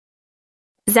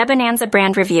Zebonanza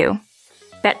Brand Review.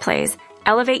 BetPlays.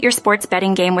 Elevate your sports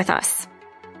betting game with us.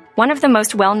 One of the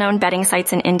most well-known betting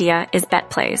sites in India is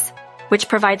BetPlays, which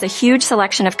provides a huge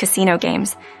selection of casino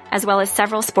games, as well as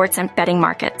several sports and betting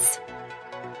markets.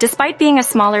 Despite being a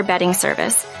smaller betting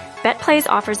service, BetPlays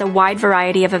offers a wide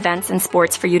variety of events and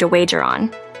sports for you to wager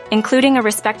on, including a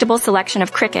respectable selection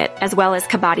of cricket as well as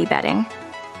kabaddi betting.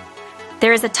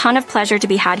 There is a ton of pleasure to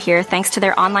be had here thanks to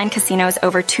their online casino's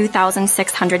over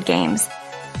 2,600 games.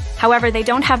 However, they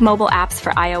don't have mobile apps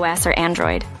for iOS or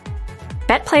Android.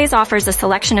 BetPlays offers a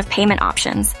selection of payment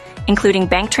options, including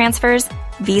bank transfers,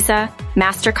 Visa,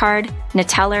 MasterCard,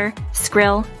 Neteller,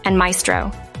 Skrill, and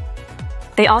Maestro.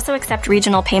 They also accept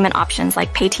regional payment options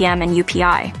like Paytm and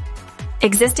UPI.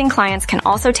 Existing clients can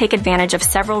also take advantage of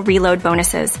several reload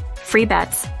bonuses, free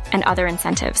bets, and other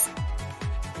incentives.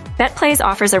 BetPlays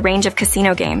offers a range of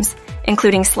casino games,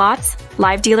 including slots,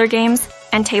 live dealer games,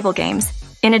 and table games,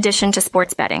 in addition to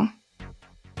sports betting.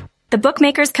 The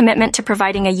bookmaker's commitment to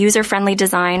providing a user-friendly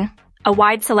design, a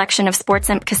wide selection of sports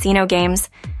and casino games,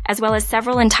 as well as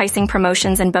several enticing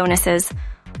promotions and bonuses,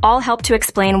 all help to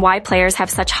explain why players have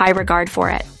such high regard for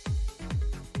it.